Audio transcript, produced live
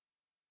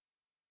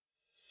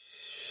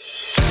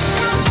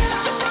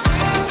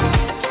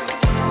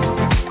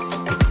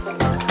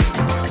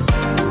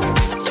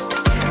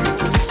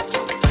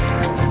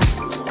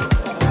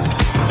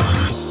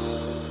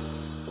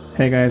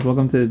Hey guys,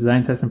 welcome to the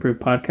Design Test Improve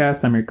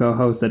podcast. I'm your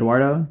co-host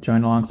Eduardo,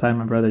 joined alongside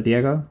my brother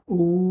Diego.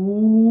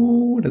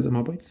 Ooh, what is it,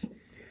 my boys?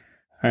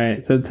 All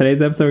right, so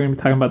today's episode we're going to be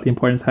talking about the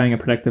importance of having a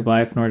productive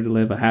life in order to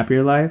live a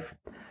happier life.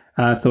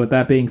 So with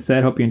that being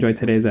said, hope you enjoyed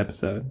today's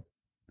episode.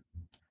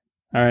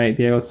 All right,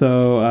 Diego,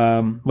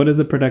 so what does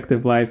a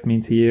productive life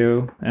mean to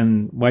you,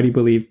 and why do you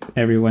believe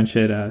everyone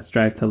should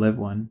strive to live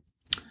one?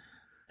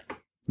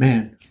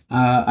 Man,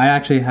 I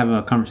actually have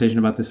a conversation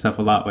about this stuff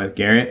a lot with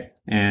Garrett,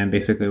 and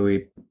basically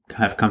we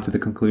have come to the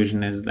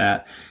conclusion is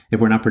that if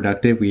we're not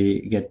productive,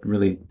 we get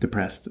really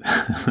depressed.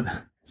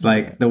 It's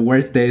like the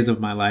worst days of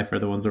my life are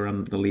the ones where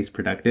I'm the least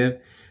productive.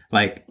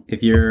 Like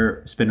if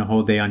you're spend a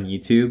whole day on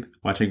YouTube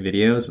watching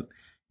videos,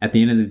 at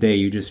the end of the day,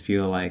 you just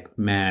feel like,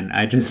 man,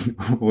 I just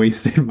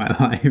wasted my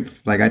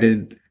life. Like I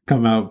didn't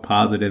come out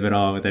positive at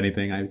all with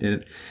anything. I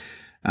didn't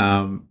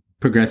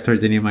progress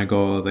towards any of my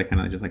goals. I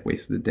kind of just like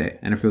wasted the day,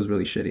 and it feels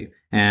really shitty.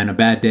 And a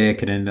bad day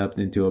could end up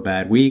into a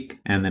bad week,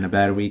 and then a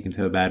bad week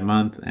into a bad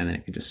month, and then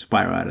it could just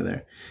spiral out of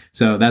there.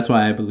 So that's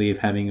why I believe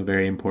having a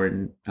very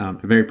important, a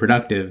very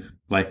productive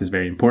life is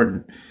very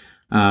important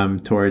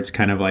towards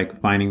kind of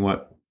like finding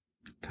what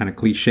kind of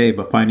cliche,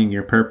 but finding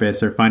your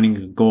purpose or finding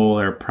a goal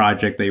or a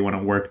project that you want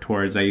to work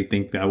towards that you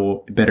think that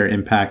will better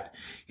impact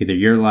either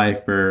your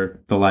life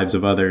or the lives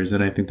of others.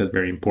 And I think that's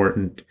very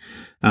important.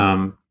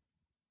 And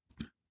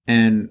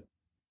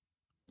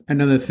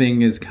another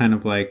thing is kind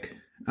of like,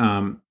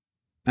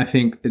 I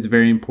think it's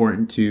very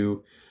important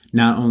to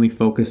not only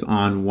focus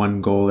on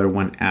one goal or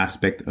one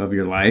aspect of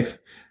your life,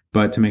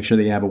 but to make sure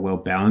that you have a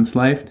well-balanced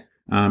life.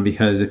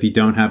 Because if you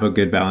don't have a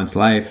good balanced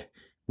life,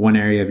 one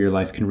area of your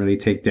life can really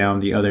take down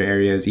the other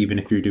areas, even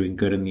if you're doing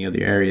good in the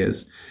other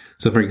areas.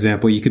 So for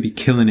example, you could be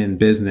killing in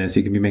business,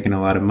 you could be making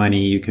a lot of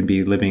money, you can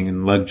be living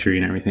in luxury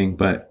and everything,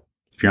 but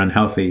if you're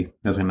unhealthy,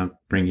 that's going to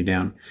bring you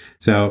down.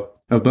 So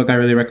a book I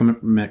really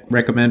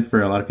recommend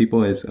for a lot of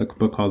people is a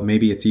book called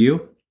Maybe It's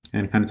You,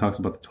 and it kind of talks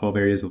about the 12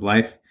 areas of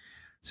life.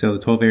 So the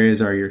 12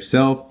 areas are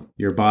yourself,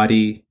 your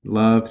body,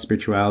 love,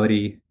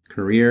 spirituality,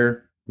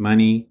 career,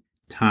 money,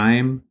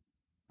 time,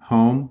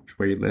 home, which is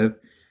where you live,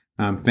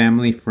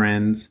 family,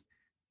 friends,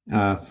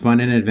 fun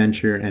and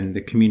adventure, and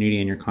the community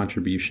and your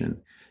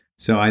contribution.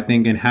 So I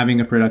think in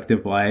having a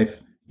productive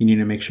life, you need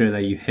to make sure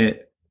that you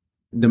hit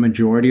the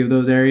majority of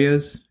those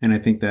areas. And I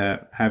think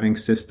that having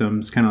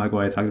systems, kind of like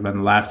what I talked about in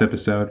the last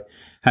episode,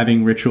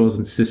 having rituals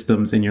and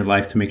systems in your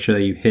life to make sure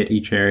that you hit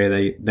each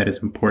area that is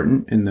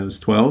important in those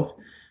 12,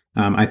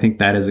 I think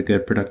that is a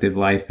good productive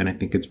life. And I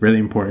think it's really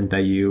important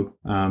that you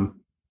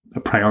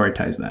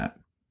prioritize that.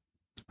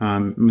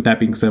 With that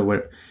being said,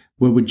 what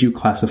would you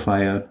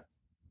classify a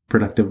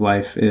productive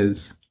life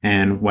is,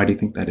 and why do you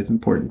think that is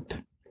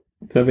important?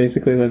 So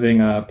basically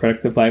living a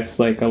productive life is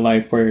like a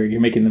life where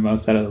you're making the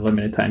most out of the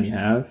limited time you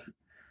have.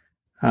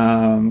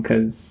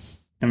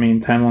 Because I mean,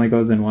 time only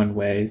goes in one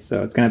way,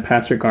 so it's going to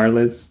pass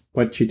regardless.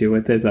 What you do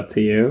with it is up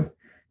to you.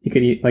 You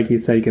could, like you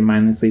said, you can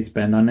mindlessly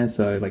spend on it.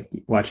 So like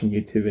watching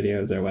YouTube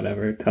videos or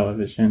whatever,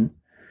 television.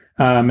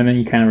 And then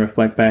you kind of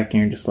reflect back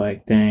and you're just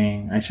like,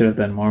 dang, I should have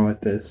done more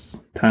with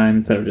this time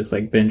instead of just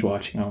like binge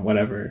watching on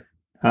whatever.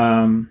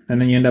 And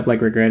then you end up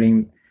like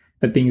regretting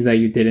the things that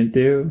you didn't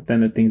do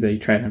than the things that you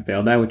tried and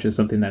failed at, which is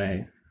something that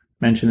I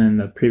mentioned in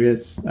the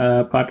previous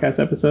podcast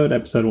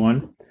episode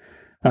 1.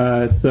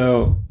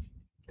 So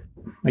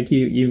like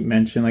you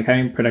mentioned, like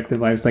having productive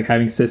lives, like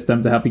having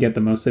systems to help you get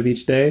the most of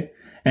each day.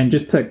 And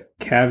just to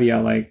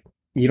caveat, like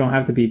you don't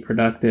have to be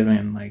productive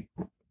and like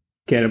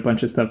get a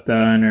bunch of stuff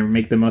done or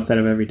make the most out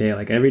of every day.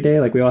 Like every day,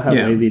 like we all have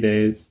lazy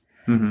days.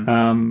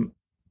 Mm-hmm.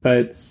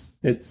 But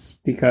it's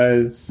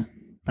because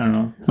I don't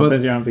know.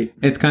 Sometimes you're on beat.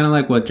 It's kind of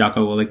like what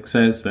Jocko Willink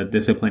says, that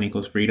discipline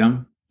equals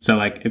freedom. So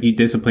like if you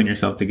discipline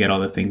yourself to get all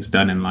the things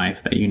done in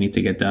life that you need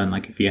to get done,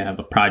 like if you have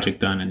a project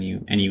done and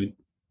you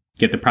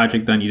get the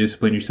project done, you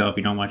discipline yourself,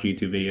 you don't watch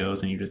YouTube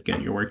videos and you just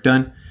get your work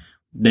done,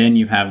 then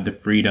you have the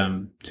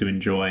freedom to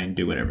enjoy and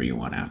do whatever you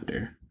want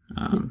after.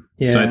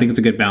 So I think it's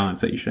a good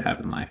balance that you should have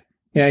in life.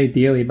 Yeah,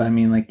 ideally, but I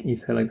mean, like you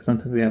said, like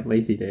sometimes we have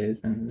lazy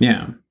days, and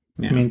yeah.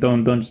 I mean,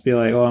 don't just be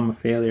like, oh, I'm a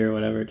failure or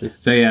whatever.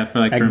 Just for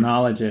like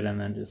acknowledge it and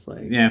then just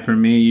like for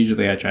me,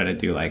 usually I try to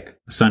do like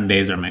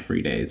Sundays are my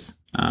free days,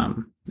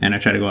 and I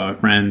try to go out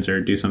with friends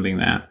or do something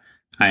that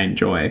I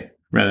enjoy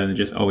rather than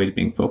just always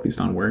being focused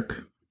on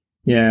work.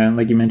 Yeah,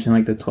 like you mentioned,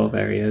 like the 12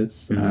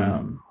 areas.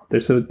 Mm-hmm.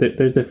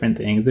 There's different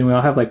things, and we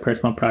all have like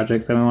personal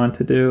projects that we want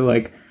to do.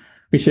 Like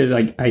we should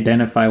like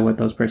identify what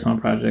those personal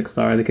projects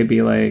are. They could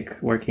be like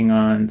working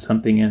on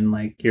something in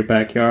like your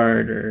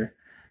backyard, or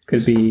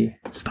could be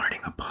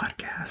starting a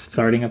podcast.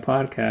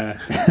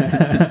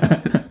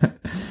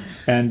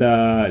 And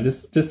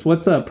just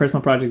what's a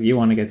personal project you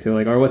want to get to,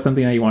 like, or what's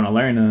something that you want to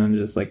learn, and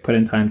then just like put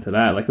in time to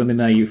that, like something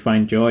that you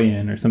find joy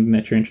in or something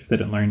that you're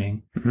interested in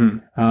learning. Mm-hmm.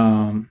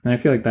 And I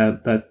feel like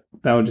that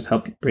would just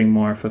help bring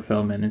more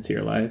fulfillment into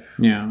your life.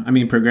 Yeah, I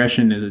mean,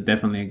 progression is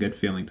definitely a good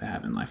feeling to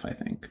have in life, I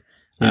think.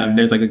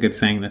 There's like a good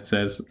saying that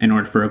says, in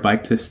order for a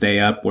bike to stay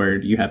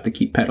upward, you have to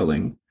keep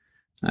pedaling.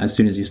 As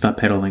soon as you stop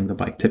pedaling, the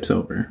bike tips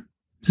over.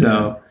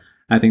 So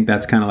I think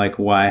that's kind of like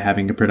why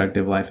having a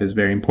productive life is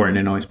very important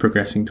and always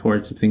progressing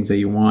towards the things that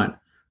you want.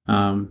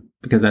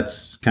 Because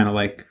that's kind of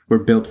like we're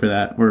built for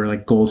that. We're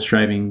like goal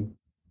striving,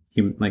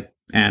 like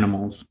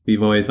animals.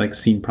 We've always like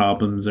seen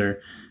problems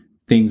or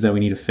things that we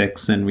need to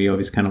fix, and we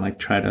always kind of like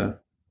try to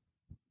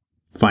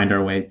find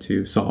our way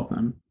to solve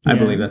them. I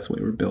believe that's the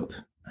way we're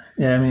built.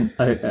 Yeah, I mean,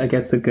 I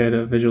guess a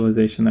good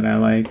visualization that I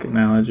like,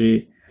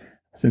 analogy,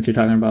 since you're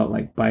talking about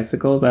like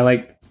bicycles, I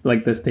like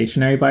the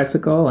stationary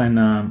bicycle, and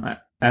I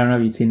don't know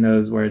if you've seen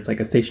those where it's like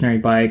a stationary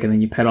bike and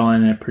then you pedal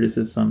in and it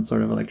produces some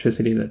sort of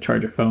electricity to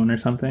charge a phone or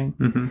something.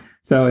 Mm-hmm.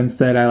 So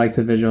instead, I like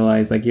to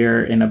visualize like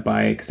you're in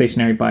a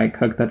stationary bike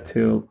hooked up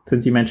to,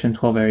 since you mentioned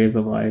 12 areas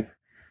of life,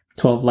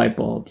 12 light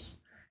bulbs,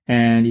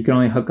 and you can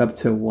only hook up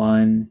to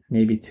one,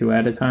 maybe two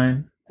at a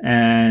time,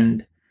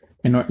 and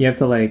you have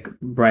to like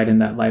brighten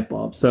that light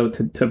bulb. So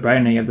to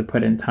brighten it, you have to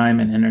put in time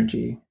and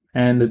energy.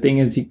 And the thing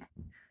is,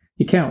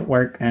 you can't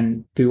work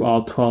and do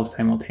all 12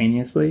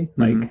 simultaneously.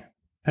 Mm-hmm.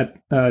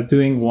 Like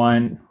doing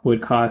one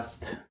would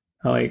cost,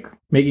 like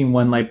making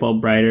one light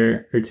bulb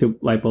brighter or two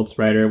light bulbs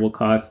brighter will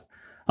cost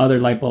other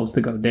light bulbs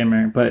to go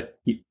dimmer. But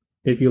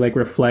if you like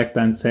reflect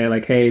on, say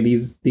like, hey,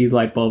 these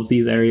light bulbs,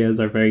 these areas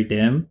are very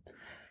dim,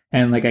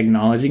 and like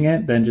acknowledging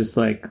it, then just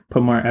like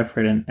put more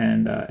effort and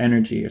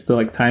energy, so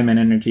like time and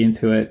energy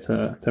into it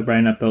to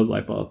brighten up those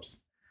light bulbs.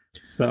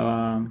 So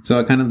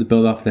kind of to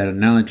build off that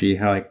analogy,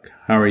 how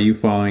are you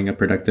following a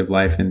productive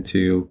life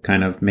into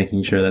kind of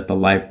making sure that the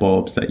light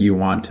bulbs that you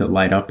want to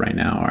light up right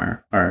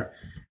now are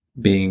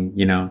being,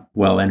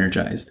 well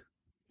energized?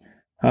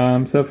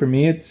 So for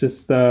me, it's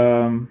just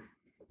kind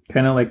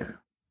of like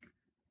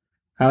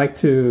I like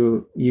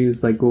to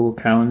use like Google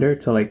Calendar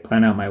to like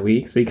plan out my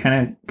week, so you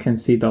kind of can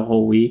see the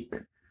whole week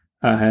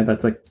ahead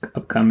that's like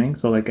upcoming.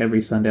 So like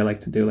every Sunday, I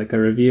like to do like a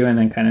review and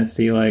then kind of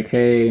see like,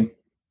 hey,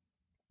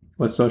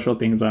 what social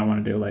things do I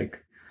want to do? Like,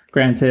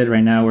 granted,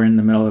 right now we're in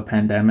the middle of a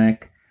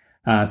pandemic,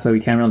 so we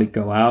can't really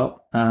go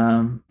out.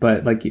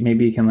 But like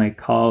maybe you can like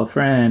call a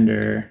friend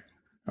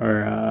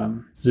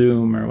or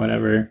Zoom or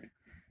whatever.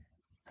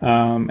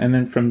 And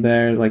then from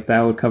there, like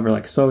that would cover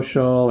like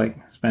social, like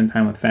spend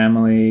time with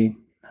family,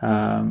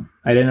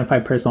 identify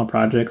personal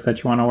projects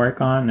that you want to work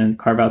on and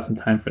carve out some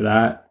time for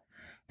that.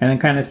 And then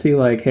kind of see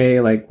like, hey,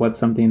 like what's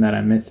something that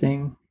I'm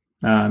missing?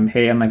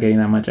 Hey, I'm not getting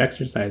that much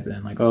exercise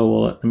in. Like, oh,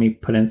 well, let me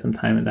put in some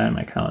time in that in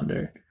my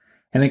calendar.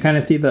 And then kind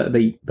of see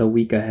the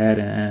week ahead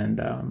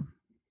and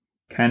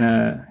kind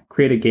of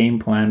create a game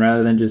plan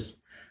rather than just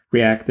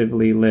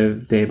reactively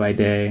live day by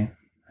day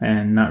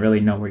and not really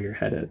know where you're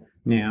headed.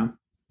 Yeah,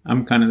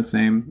 I'm kind of the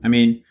same. I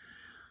mean,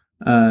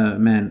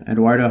 man,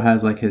 Eduardo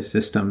has like his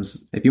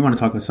systems. If you want to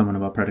talk with someone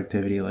about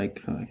productivity,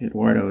 like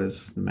Eduardo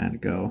is the man to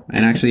go.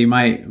 And actually, you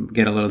might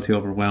get a little too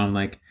overwhelmed.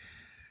 Like,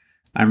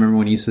 I remember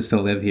when he used to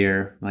still live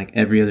here, like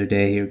every other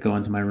day he would go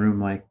into my room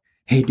like,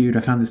 hey dude, I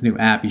found this new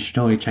app. You should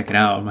totally check it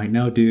out. I'm like,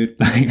 no dude,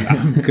 like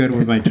I'm good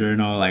with my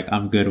journal. Like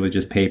I'm good with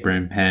just paper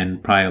and pen,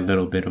 probably a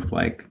little bit of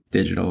like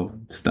digital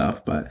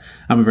stuff, but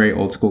I'm a very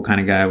old school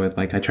kind of guy with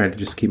like, I try to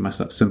just keep my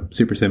stuff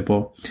super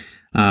simple.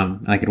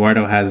 Like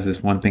Eduardo has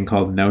this one thing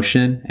called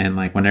Notion, and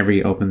like whenever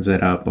he opens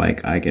it up,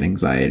 like I get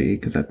anxiety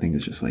because that thing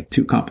is just like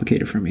too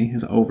complicated for me.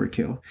 It's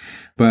overkill,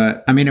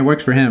 but I mean it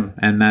works for him,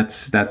 and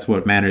that's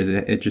what matters.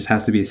 It just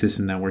has to be a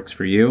system that works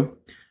for you.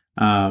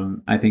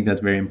 I think that's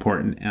very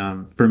important.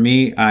 For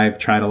me, I've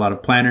tried a lot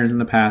of planners in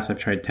the past. I've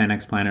tried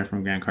 10X Planner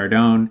from Grant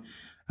Cardone.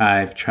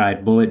 I've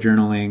tried bullet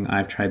journaling.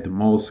 I've tried the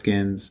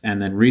Moleskines,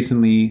 and then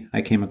recently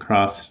I came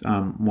across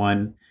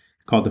one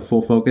called the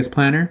Full Focus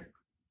Planner.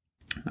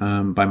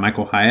 By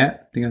Michael Hyatt,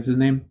 I think that's his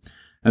name.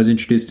 That was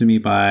introduced to me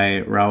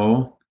by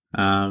Raul,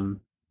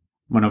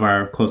 one of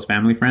our close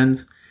family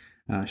friends.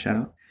 Shout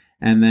out.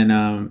 And then,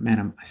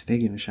 man, I stay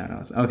giving shout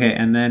outs. Okay.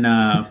 And then,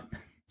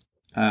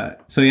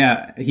 so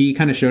yeah, he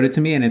kind of showed it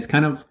to me, and it's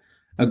kind of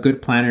a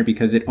good planner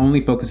because it only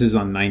focuses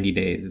on 90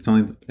 days.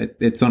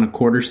 It's on a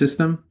quarter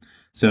system.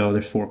 So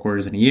there's 4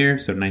 quarters in a year.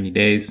 So 90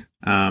 days,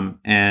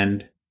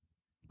 and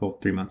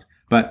 3 months,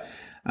 but,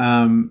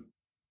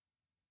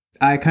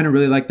 I kind of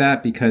really like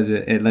that because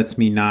it lets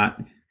me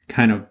not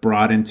kind of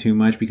broaden too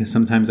much, because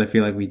sometimes I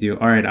feel like we do,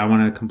 all right, I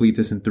want to complete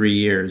this in 3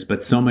 years,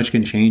 but so much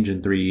can change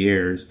in 3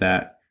 years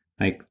that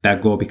like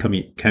that goal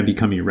can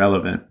become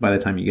irrelevant by the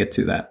time you get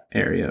to that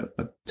area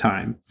of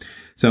time.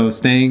 So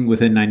staying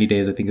within 90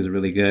 days, I think is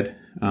really good.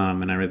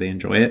 And I really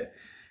enjoy it.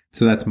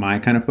 So that's my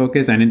kind of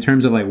focus. And in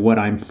terms of like what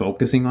I'm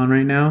focusing on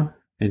right now,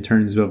 in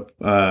terms of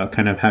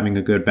kind of having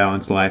a good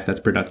balanced life that's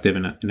productive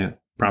in a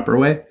proper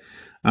way,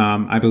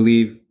 I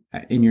believe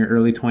in your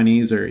early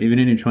 20s or even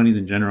in your 20s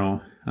in general,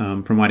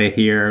 from what I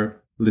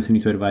hear,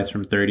 listening to advice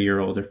from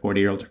 30-year-olds or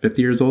 40-year-olds or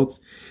 50 years olds,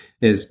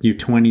 is your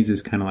 20s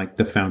is kind of like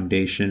the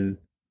foundation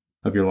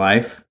of your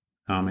life.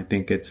 I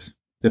think it's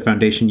the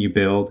foundation you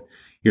build.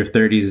 Your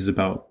 30s is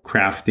about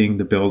crafting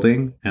the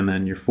building, and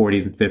then your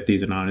 40s and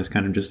 50s and on is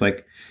kind of just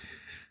like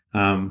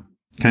kind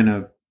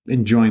of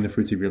enjoying the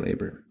fruits of your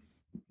labor.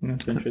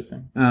 That's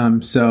interesting.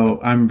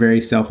 So I'm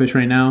very selfish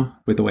right now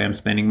with the way I'm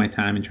spending my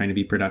time and trying to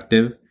be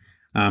productive.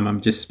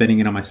 I'm just spending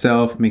it on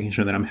myself, making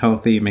sure that I'm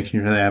healthy, making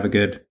sure that I have a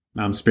good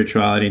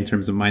spirituality in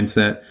terms of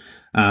mindset.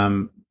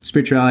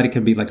 Spirituality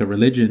can be like a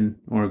religion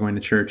or going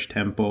to church,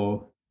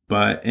 temple,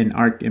 but in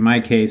my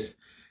case,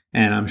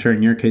 and I'm sure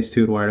in your case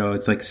too, Eduardo,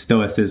 it's like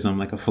stoicism,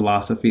 like a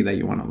philosophy that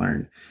you want to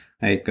learn.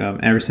 Like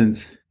ever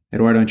since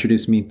Eduardo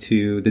introduced me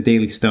to the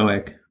Daily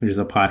Stoic, which is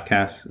a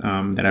podcast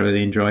that I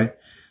really enjoy,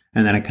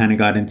 and then I kind of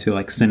got into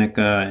like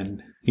Seneca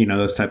and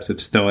those types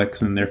of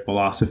Stoics and their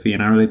philosophy,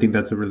 and I really think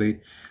that's a really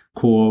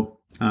cool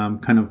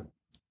kind of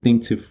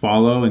thing to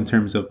follow in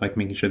terms of like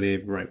making sure they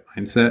have the right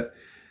mindset.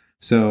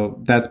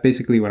 So that's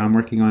basically what I'm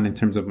working on in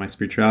terms of my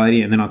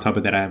spirituality. And then on top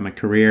of that, I have my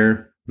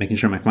career, making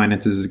sure my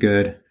finances is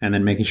good, and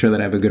then making sure that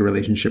I have a good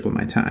relationship with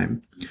my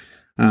time.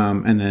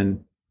 And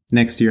then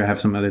next year, I have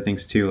some other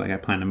things too. Like I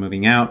plan on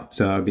moving out,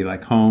 so I'll be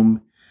like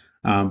home.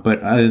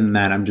 But other than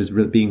that, I'm just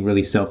being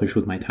really selfish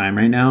with my time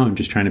right now. I'm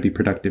just trying to be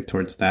productive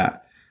towards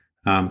that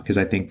because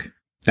I think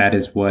that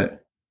is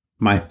what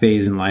my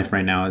phase in life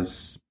right now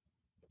is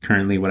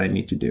currently what I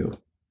need to do.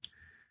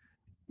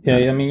 Yeah,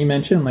 I mean, you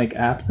mentioned like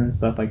apps and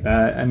stuff like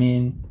that. I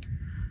mean,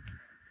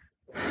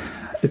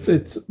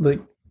 it's like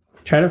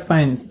try to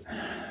find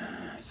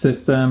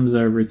systems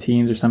or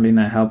routines or something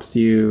that helps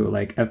you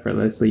like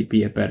effortlessly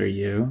be a better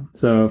you.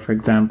 So, for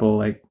example,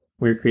 like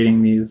we're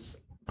creating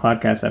these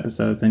podcast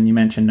episodes, and you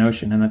mentioned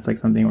Notion, and that's like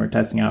something we're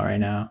testing out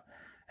right now.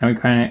 And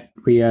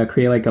we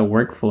create like a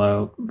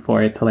workflow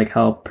for it to like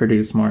help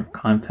produce more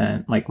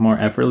content, like more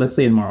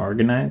effortlessly and more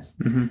organized.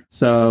 Mm-hmm.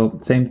 So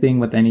same thing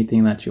with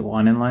anything that you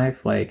want in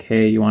life. Like,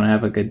 hey, you want to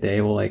have a good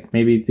day? Well, like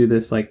maybe do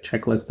this like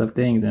checklist of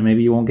things, and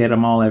maybe you won't get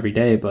them all every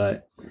day,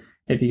 but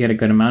if you get a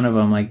good amount of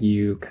them, like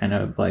you kind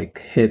of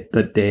like hit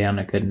the day on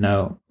a good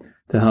note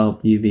to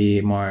help you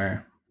be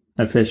more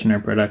efficient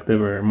or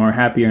productive or more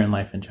happier in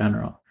life in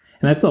general.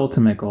 And that's the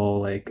ultimate goal.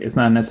 Like it's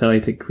not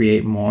necessarily to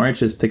create more, it's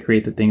just to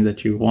create the things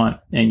that you want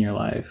in your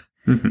life.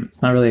 Mm-hmm.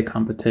 It's not really a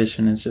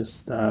competition. It's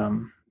just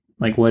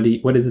like what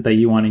is it that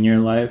you want in your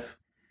life,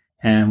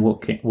 and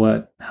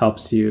what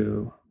helps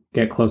you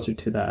get closer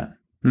to that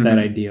that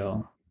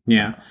ideal.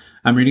 Yeah,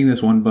 I'm reading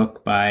this one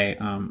book by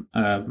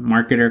a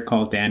marketer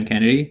called Dan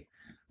Kennedy,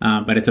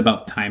 but it's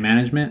about time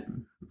management.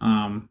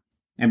 And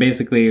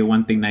basically,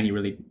 one thing that he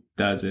really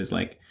does is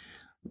like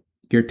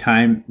your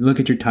time. Look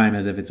at your time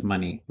as if it's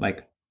money.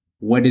 Like,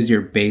 what is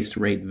your base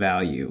rate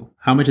value?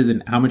 How much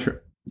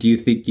do you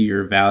think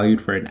you're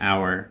valued for an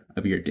hour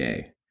of your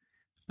day?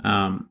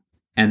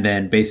 And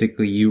then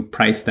basically you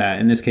price that.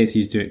 In this case,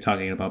 he's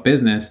talking about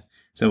business.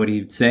 So what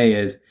he'd say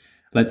is,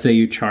 let's say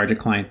you charge a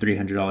client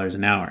 $300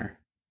 an hour.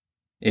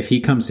 If he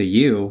comes to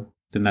you,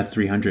 then that's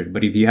 $300.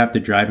 But if you have to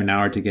drive an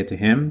hour to get to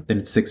him, then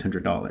it's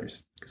 $600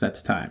 because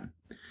that's time.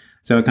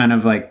 So it kind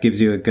of like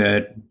gives you a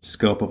good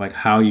scope of like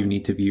how you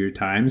need to view your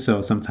time.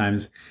 So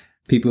sometimes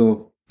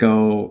people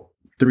go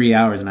 3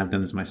 hours, and I've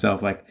done this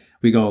myself. Like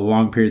we go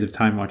long periods of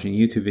time watching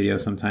YouTube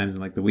videos sometimes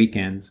in like the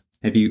weekends.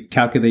 If you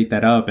calculate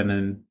that up and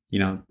then,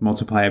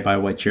 multiply it by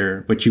what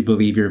you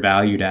believe you're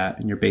valued at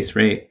and your base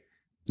rate,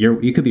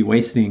 you could be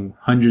wasting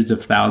hundreds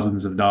of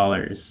thousands of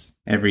dollars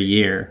every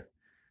year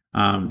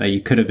that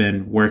you could have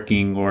been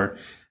working, or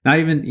not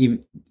even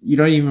you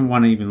don't even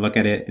want to even look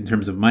at it in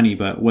terms of money,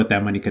 but what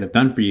that money could have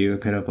done for you. It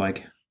could have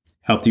like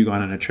helped you go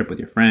on a trip with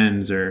your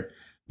friends, or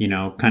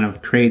kind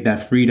of create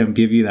that freedom,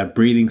 give you that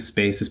breathing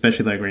space,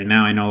 especially like right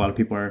now. I know a lot of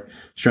people are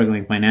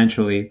struggling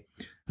financially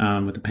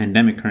with the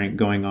pandemic current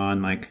going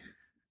on. Like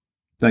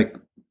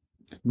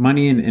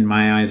money in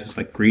my eyes is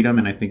like freedom.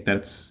 And I think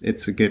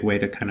it's a good way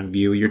to kind of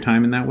view your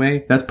time in that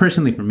way. That's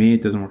personally for me.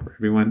 It doesn't work for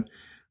everyone,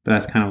 but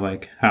that's kind of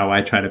like how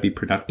I try to be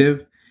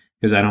productive,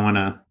 because I don't want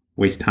to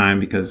waste time,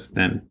 because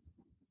then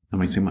I'm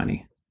wasting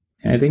money.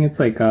 I think it's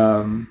like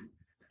kind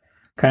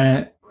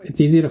of, it's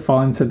easy to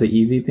fall into the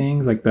easy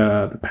things, like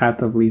the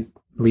path of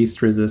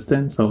least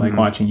resistance. So like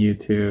watching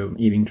YouTube,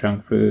 eating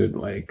junk food,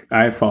 like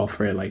I fall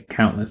for it like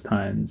countless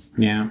times.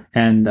 Yeah.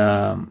 And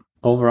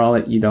overall,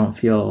 you don't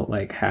feel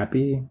like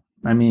happy.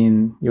 I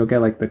mean, you'll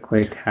get like the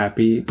quick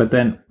happy, but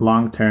then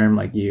long term,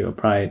 like you'll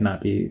probably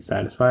not be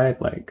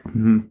satisfied, like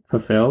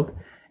fulfilled.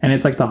 And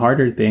it's like the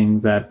harder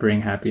things that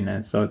bring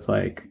happiness. So it's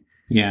like,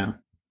 yeah,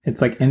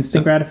 it's like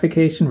instant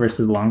gratification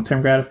versus long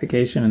term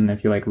gratification. And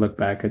if you like look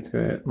back into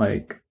it,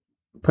 like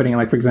putting,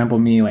 like, for example,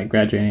 me like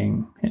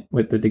graduating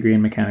with the degree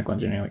in mechanical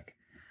engineering, like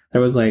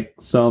there was like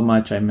so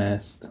much I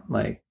missed,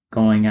 like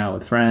going out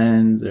with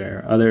friends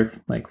or other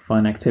like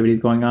fun activities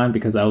going on,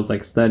 because I was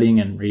like studying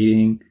and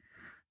reading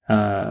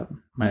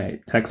my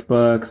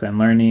textbooks and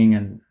learning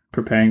and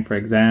preparing for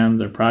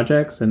exams or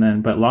projects. And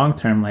then, but long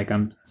term, like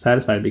I'm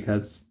satisfied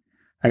because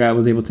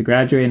was able to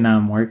graduate, and now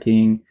I'm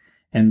working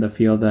in the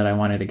field that I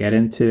wanted to get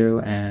into,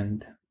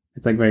 and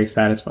it's like very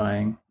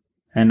satisfying.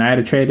 And I had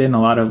to trade in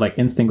a lot of like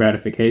instant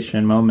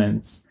gratification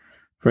moments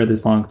for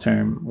this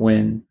long-term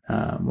win,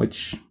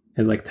 which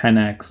is like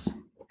 10x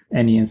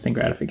any instant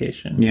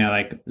gratification. Yeah,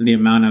 like the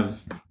amount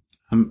of,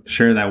 I'm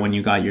sure that when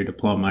you got your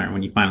diploma or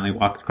when you finally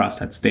walked across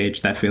that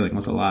stage, that feeling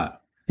was a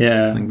lot.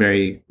 Yeah. Like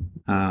very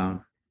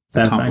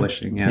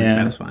accomplishing. Yeah,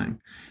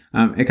 satisfying.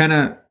 It kind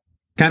of,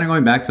 kind of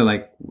going back to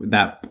like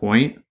that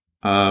point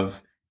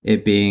of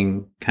it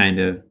being kind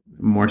of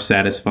more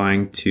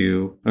satisfying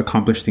to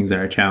accomplish things that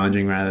are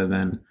challenging rather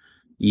than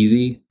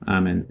easy.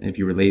 And if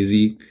you were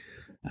lazy,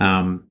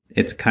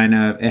 it's kind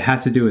of, it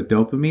has to do with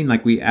dopamine.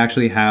 Like we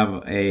actually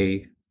have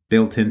a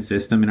built-in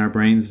system in our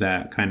brains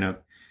that kind of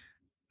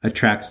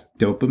attracts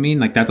dopamine.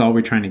 Like that's all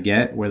we're trying to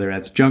get, whether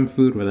that's junk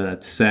food, whether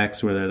that's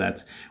sex, whether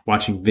that's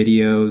watching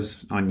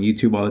videos on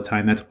YouTube all the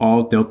time. That's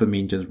all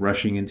dopamine just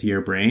rushing into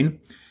your brain.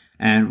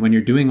 And when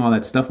you're doing all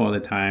that stuff all the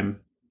time,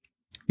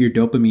 your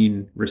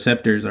dopamine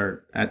receptors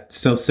are at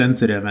so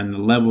sensitive, and the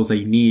levels that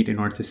you need in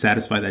order to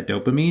satisfy that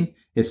dopamine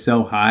is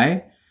so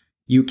high.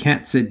 You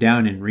can't sit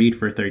down and read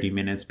for 30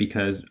 minutes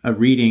because a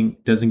reading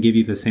doesn't give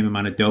you the same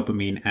amount of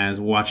dopamine as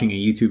watching a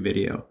YouTube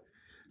video.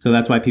 So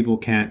that's why people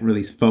can't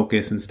really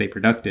focus and stay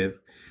productive.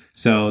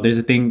 So there's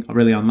a thing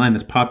really online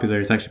that's popular.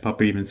 It's actually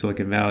popular even in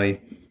Silicon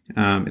Valley.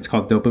 It's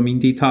called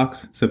dopamine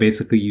detox. So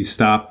basically you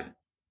stop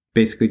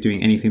basically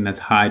doing anything that's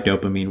high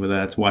dopamine, whether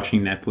that's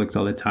watching Netflix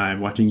all the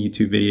time, watching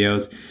YouTube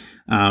videos,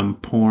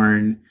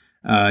 porn,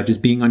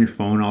 just being on your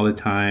phone all the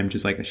time,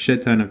 just like a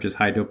shit ton of just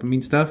high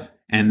dopamine stuff.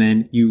 And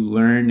then you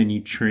learn and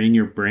you train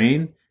your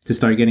brain to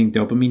start getting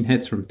dopamine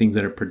hits from things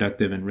that are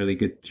productive and really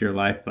good to your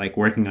life, like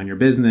working on your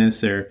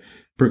business or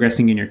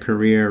progressing in your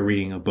career, or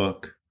reading a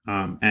book.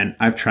 And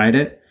I've tried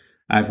it.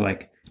 I've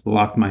like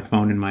locked my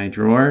phone in my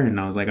drawer and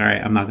I was like, all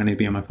right, I'm not going to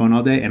be on my phone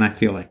all day. And I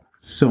feel like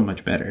so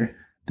much better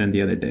than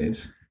the other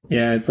days.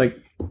 Yeah, it's like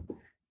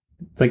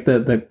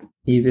the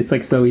easy. It's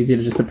like so easy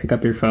to just to pick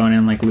up your phone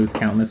and like lose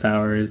countless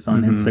hours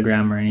on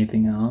Instagram or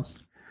anything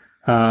else.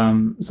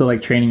 So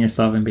like training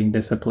yourself and being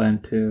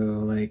disciplined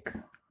to like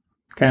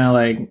kind of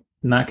like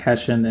not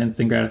cash in the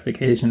instant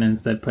gratification, and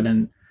instead put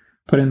in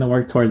the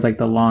work towards like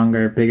the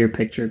longer, bigger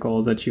picture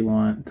goals that you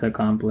want to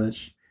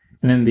accomplish.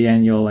 And in the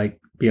end, you'll like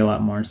be a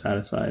lot more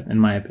satisfied, in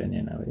my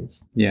opinion, at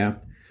least. Yeah.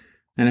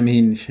 And I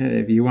mean, shit,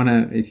 if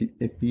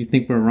you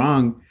think we're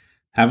wrong,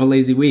 have a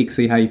lazy week,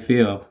 see how you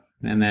feel.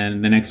 And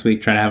then the next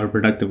week, try to have a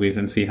productive week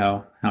and see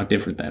how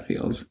different that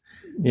feels.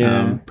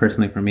 Yeah.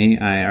 Personally, for me,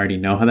 I already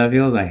know how that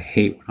feels. I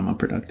hate when I'm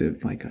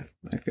unproductive. Like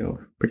I feel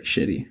pretty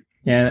shitty.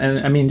 Yeah. And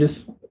I mean,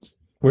 just,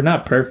 we're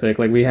not perfect.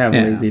 Like we have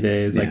lazy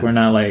days. Like we're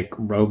not like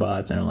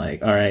robots and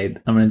like, all right,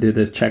 I'm going to do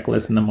this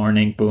checklist in the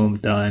morning. Boom,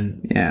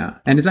 done. Yeah.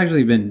 And it's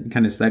actually been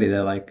kind of studied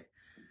that like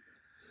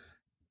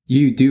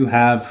you do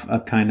have a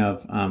kind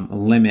of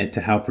limit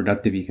to how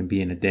productive you can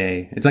be in a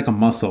day. It's like a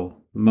muscle.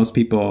 Most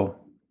people,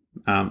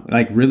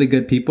 like really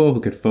good people who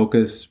could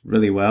focus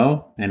really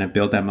well and have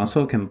built that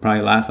muscle, can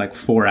probably last like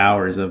 4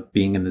 hours of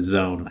being in the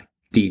zone, like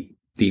deep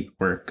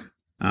work.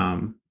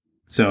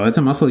 So it's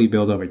a muscle you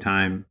build over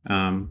time.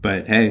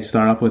 But hey,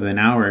 start off with an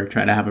hour,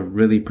 try to have a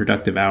really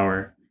productive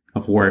hour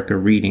of work or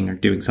reading or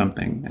doing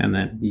something, and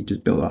then you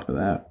just build off of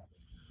that.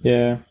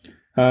 Yeah.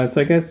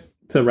 So I guess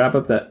to wrap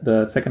up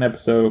the second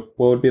episode,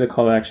 what would be the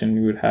call to action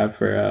you would have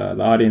for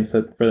the audience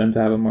for them to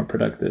have a more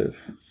productive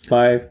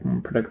life,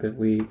 more productive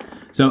week?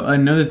 So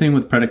another thing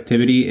with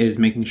productivity is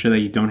making sure that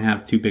you don't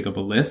have too big of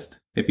a list.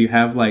 If you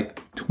have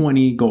like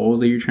 20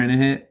 goals that you're trying to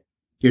hit,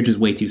 you're just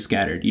way too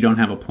scattered. You don't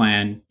have a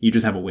plan. You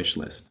just have a wish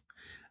list.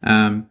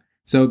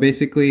 So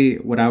basically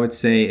what I would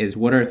say is,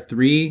 what are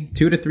 2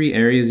 to 3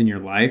 areas in your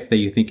life that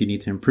you think you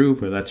need to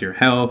improve, whether that's your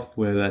health,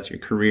 whether that's your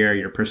career,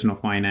 your personal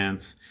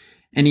finance,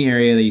 any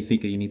area that you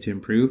think that you need to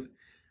improve.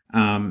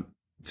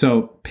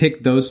 So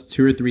pick those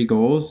 2 or 3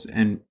 goals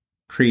and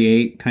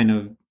create kind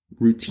of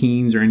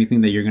routines or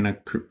anything that you're going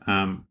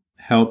to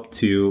help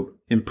to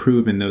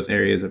improve in those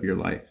areas of your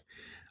life.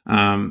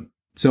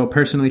 So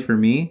personally for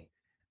me,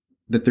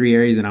 the 3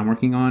 areas that I'm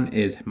working on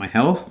is my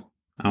health.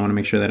 I want to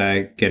make sure that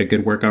I get a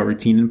good workout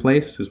routine in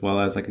place, as well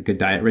as like a good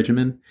diet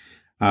regimen.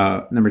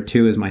 Number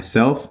 2 is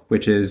myself,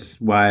 which is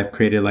why I've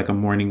created like a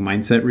morning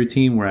mindset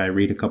routine where I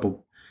read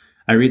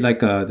like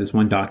this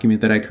one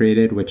document that I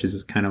created, which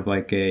is kind of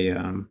like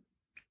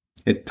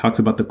it talks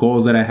about the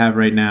goals that I have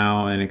right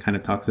now. And it kind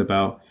of talks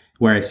about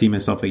where I see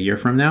myself a year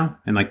from now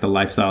and like the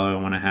lifestyle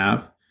I want to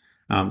have.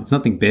 It's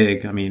nothing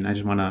big. I mean,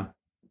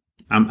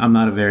 I'm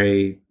not a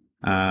very,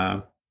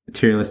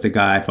 materialistic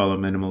guy. I follow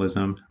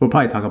minimalism. We'll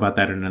probably talk about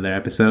that in another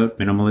episode,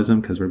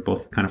 minimalism, because we're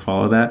both kind of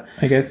follow that.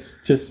 I guess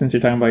just since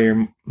you're talking about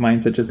your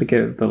mindset, just to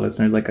give the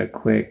listeners like a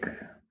quick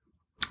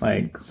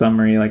like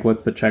summary, like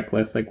what's the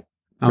checklist like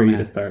for you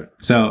to start?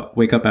 So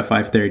wake up at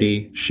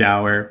 5:30,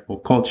 shower,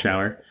 cold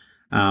shower.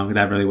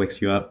 That really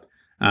wakes you up.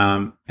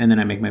 And then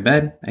I make my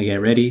bed, I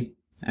get ready,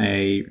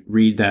 I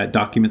read that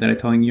document that I'm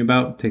telling you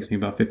about. It takes me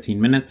about 15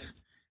 minutes.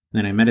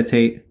 Then I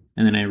meditate,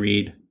 and then I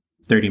read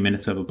 30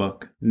 minutes of a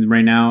book. And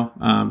right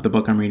now, the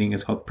book I'm reading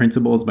is called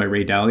Principles by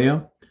Ray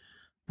Dalio.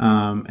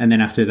 And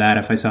then after that,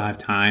 if I still have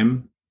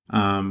time,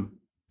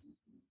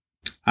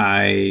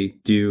 I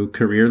do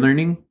career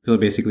learning. So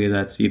basically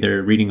that's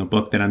either reading a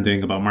book that I'm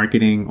doing about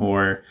marketing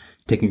or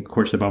taking a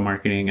course about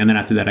marketing. And then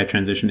after that, I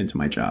transition into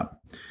my job.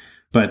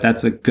 But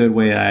that's a good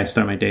way I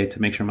start my day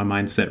to make sure my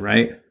mind's set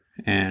right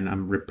and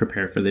I'm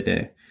prepared for the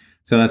day.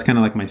 So that's kind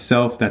of like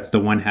myself. That's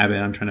the one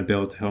habit I'm trying to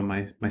build to help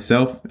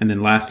myself. And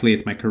then lastly,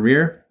 it's my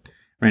career.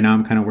 Right now,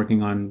 I'm kind of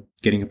working on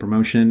getting a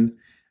promotion.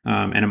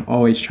 And I'm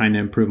always trying to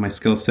improve my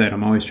skill set.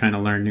 I'm always trying to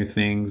learn new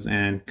things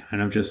and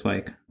kind of just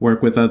like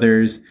work with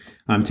others,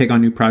 take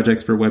on new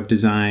projects for web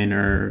design,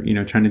 or,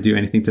 trying to do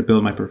anything to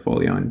build my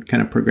portfolio and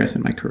kind of progress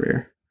in my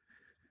career.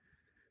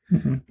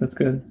 That's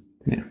good.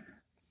 Yeah.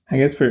 I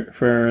guess for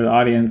the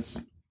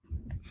audience,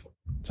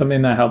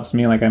 something that helps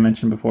me, like I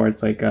mentioned before,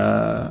 it's like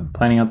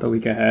planning out the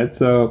week ahead.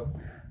 So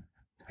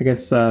I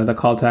guess the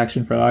call to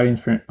action for the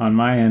audience on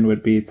my end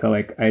would be to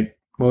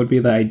what would be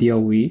the ideal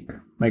week?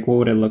 Like, what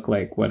would it look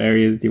like? What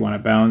areas do you want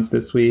to balance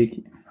this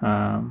week?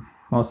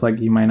 Most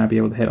likely you might not be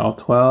able to hit all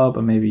 12,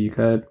 but maybe you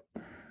could.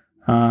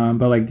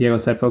 But like Diego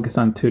said, focus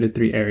on 2 to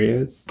 3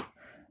 areas.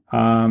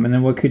 And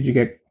then what could you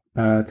get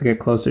to get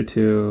closer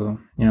to,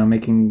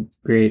 making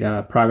great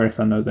progress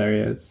on those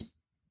areas?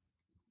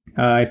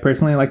 I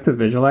personally like to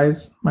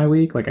visualize my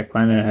week. Like I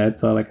plan it ahead.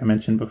 So like I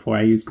mentioned before,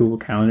 I use Google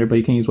Calendar, but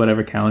you can use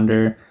whatever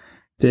calendar,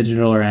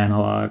 digital or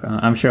analog.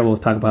 I'm sure we'll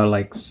talk about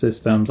like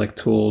systems, like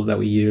tools that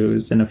we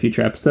use in a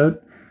future episode.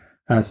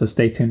 So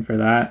stay tuned for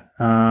that.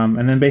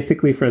 And then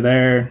basically for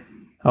there,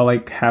 I'll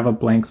like have a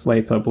blank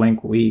slate, so a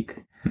blank week.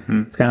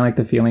 It's kind of like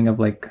the feeling of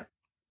like,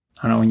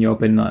 I don't know, when you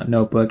open a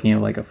notebook and you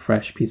have like a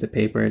fresh piece of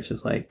paper, it's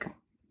just like,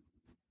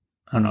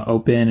 I don't know,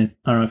 open.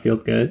 I don't know, it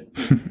feels good.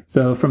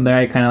 So from there,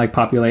 I kind of like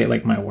populate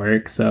like my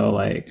work. So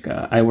like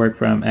I work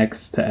from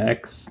X to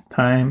X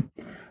time.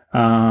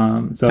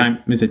 So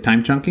is it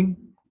time chunking?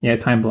 Yeah,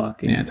 time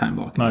blocking. Yeah, time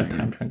blocking. Not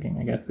time chunking.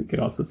 I guess you could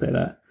also say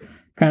that.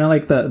 Kind of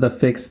like the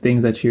fixed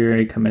things that you're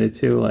already committed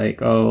to,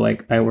 like, oh,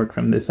 like I work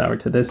from this hour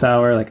to this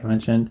hour, like I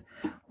mentioned,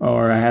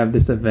 or I have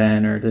this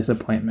event or this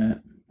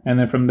appointment. And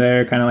then from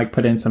there, kind of like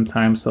put in some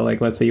time. So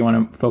like, let's say you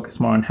want to focus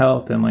more on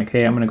health and like,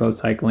 hey, I'm going to go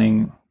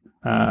cycling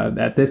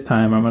at this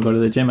time, or I'm going to go to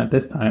the gym at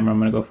this time, or I'm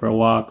going to go for a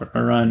walk or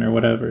a run or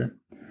whatever.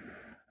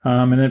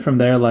 And then from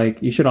there, like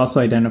you should also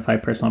identify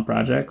personal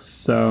projects.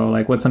 So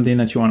like what's something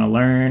that you want to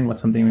learn?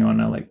 What's something you want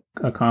to like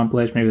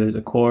accomplish? Maybe there's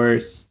a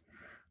course.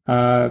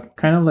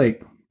 Kind of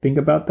like think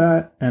about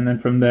that. And then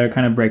from there,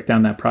 kind of break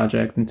down that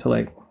project into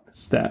like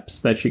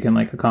steps that you can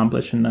like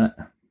accomplish in that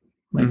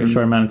like a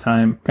short amount of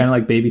time. Kind of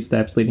like baby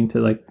steps leading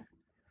to like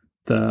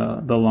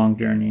the long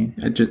journey.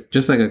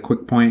 Just like a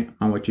quick point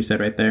on what you said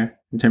right there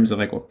in terms of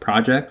like what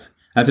projects.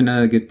 That's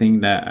another good thing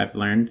that I've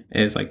learned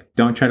is like,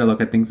 don't try to look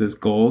at things as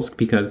goals,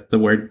 because the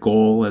word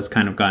goal has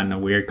kind of gotten a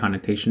weird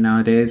connotation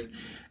nowadays.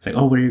 It's like,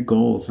 oh, what are your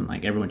goals? And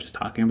like everyone just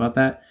talking about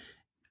that.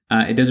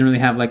 It doesn't really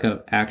have like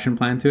a action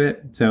plan to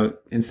it. So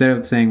instead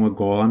of saying what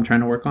goal I'm trying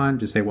to work on,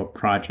 just say what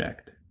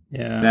project.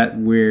 Yeah. That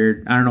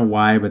weird, I don't know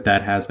why, but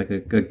that has like a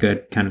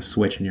good kind of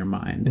switch in your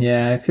mind.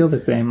 Yeah, I feel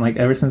the same. Like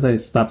ever since I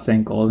stopped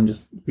saying goals and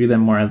just view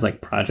them more as like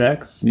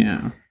projects.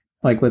 Yeah.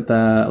 Like with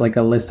like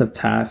a list of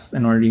tasks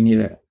in order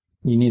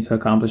you need to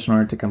accomplish in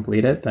order to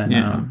complete it, then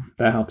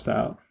that helps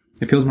out.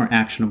 It feels more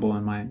actionable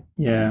in my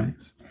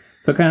eyes.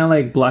 So kind of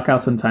like block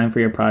out some time for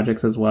your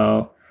projects as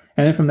well.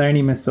 And then from there,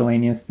 any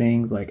miscellaneous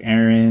things like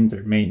errands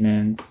or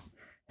maintenance.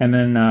 And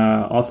then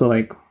also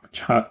like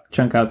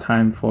chunk out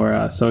time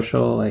for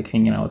social, like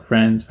hanging out with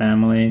friends,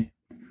 family.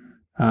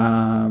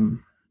 And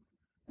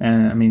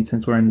I mean,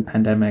 since we're in the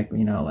pandemic,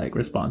 like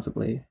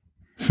responsibly.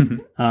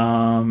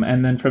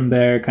 And then from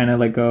there, kind of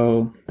like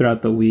go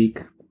throughout the week.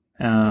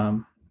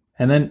 And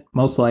then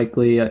most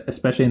likely,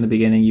 especially in the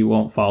beginning, you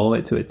won't follow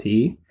it to a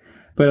T,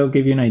 but it'll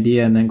give you an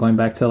idea. And then going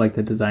back to like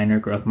the designer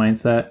growth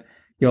mindset,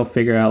 you'll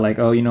figure out like,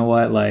 oh, you know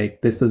what,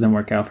 like this doesn't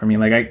work out for me.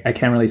 Like I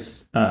can't really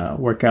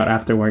work out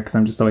after work because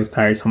I'm just always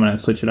tired. So I'm going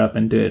to switch it up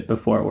and do it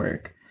before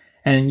work.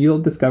 And you'll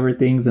discover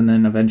things, and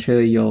then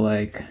eventually you'll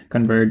like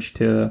converge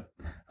to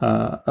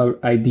a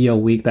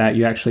ideal week that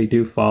you actually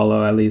do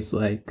follow at least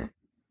like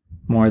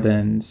more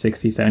than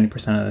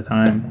 60-70% of the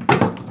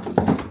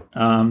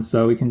time.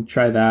 So we can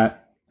try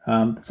that.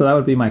 So that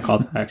would be my call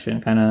to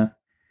action. Kind of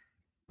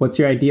what's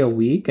your ideal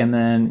week, and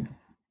then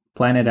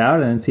plan it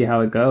out and then see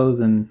how it goes.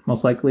 And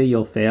most likely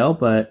you'll fail,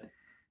 but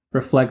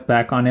reflect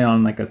back on it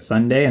on like a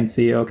Sunday and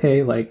see,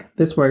 okay, like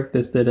this worked,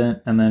 this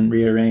didn't, and then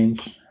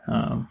rearrange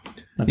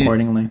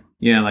accordingly.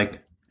 Yeah,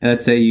 like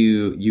let's say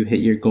you hit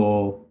your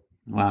goal.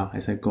 Wow, I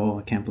said goal.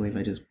 I can't believe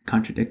I just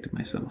contradicted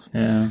myself.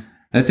 Yeah.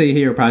 Let's say you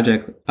hit your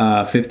project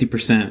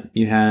 50%.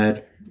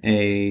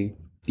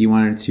 You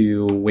wanted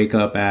to wake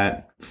up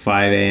at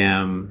 5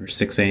 a.m. or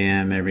 6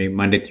 a.m. every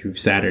Monday through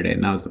Saturday,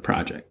 and that was the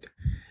project.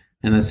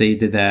 And let's say you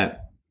did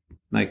that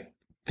like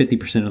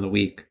 50% of the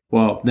week.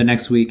 Well, the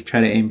next week, try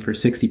to aim for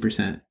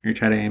 60%, or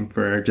try to aim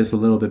for just a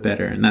little bit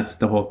better. And that's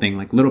the whole thing.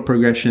 Like little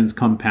progressions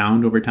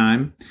compound over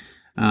time.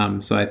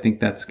 So I think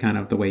that's kind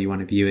of the way you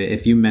want to view it.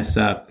 If you mess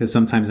up, because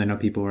sometimes I know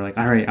people are like,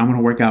 all right, I'm going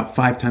to work out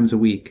 5 times a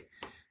week.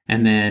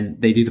 And then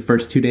they do the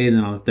first 2 days,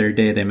 and on the third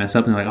day they mess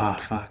up and they're like, oh,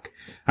 fuck.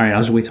 All right,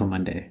 I'll just wait till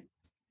Monday.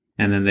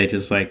 And then they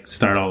just like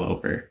start all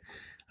over.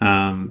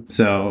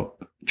 So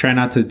try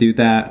not to do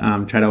that.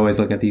 Try to always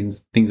look at these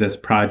things as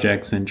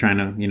projects and trying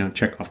to,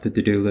 check off the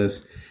to-do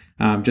list.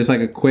 Just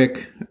like a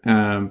quick,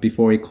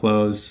 before we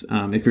close,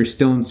 if you're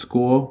still in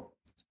school,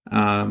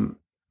 and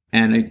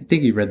I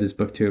think you read this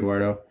book too,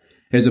 Eduardo,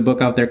 There's a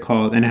book out there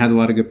called, and it has a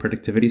lot of good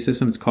productivity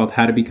systems. It's called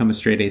How to Become a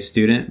Straight A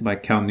Student by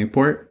Cal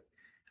Newport.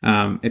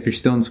 If you're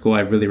still in school, I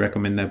really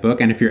recommend that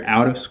book. And if you're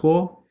out of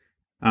school,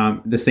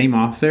 the same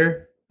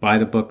author, buy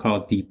the book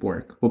called Deep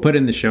Work. We'll put it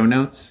in the show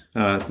notes,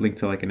 link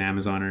to like an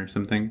Amazon or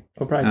something.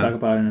 We'll probably talk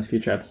about it in a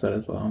future episode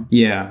as well.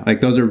 Yeah,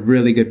 like those are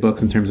really good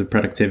books in terms of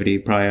productivity,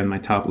 probably on my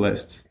top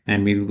lists.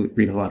 And we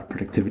read a lot of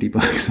productivity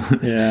books.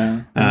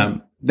 Yeah.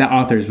 That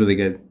author is really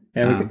good.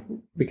 Yeah,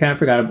 we kind of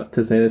forgot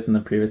to say this in the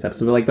previous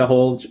episode, but like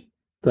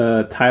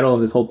the title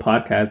of this whole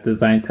podcast,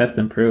 Design, Test,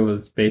 Improve,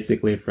 was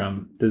basically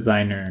from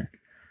designer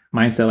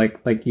mindset.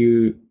 Like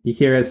you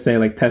hear us say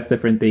like test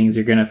different things,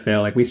 you're gonna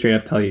fail. Like we straight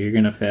up tell you you're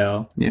gonna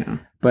fail. Yeah.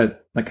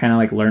 But like kind of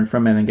like learn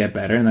from it and get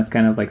better. And that's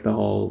kind of like the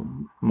whole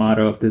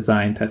motto of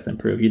design, test,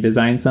 improve. You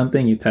design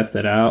something, you test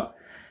it out.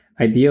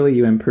 Ideally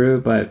you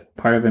improve, but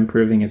part of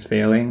improving is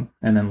failing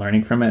and then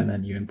learning from it, and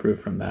then you improve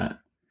from that.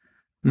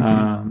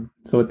 Mm-hmm.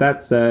 So with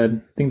that said,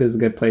 I think this is a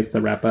good place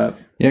to wrap up.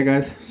 Yeah,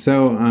 guys.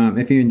 So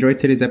if you enjoyed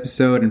today's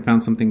episode and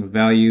found something of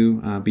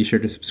value, be sure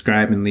to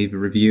subscribe and leave a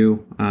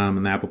review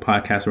on the Apple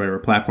Podcast or whatever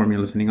platform you're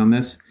listening on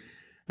this.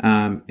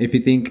 If you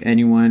think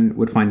anyone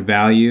would find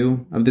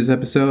value of this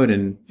episode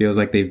and feels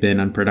like they've been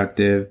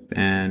unproductive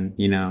and,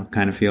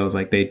 kind of feels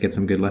like they'd get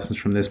some good lessons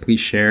from this, please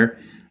share.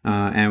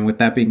 And with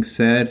that being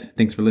said,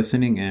 thanks for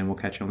listening, and we'll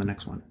catch you on the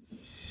next one.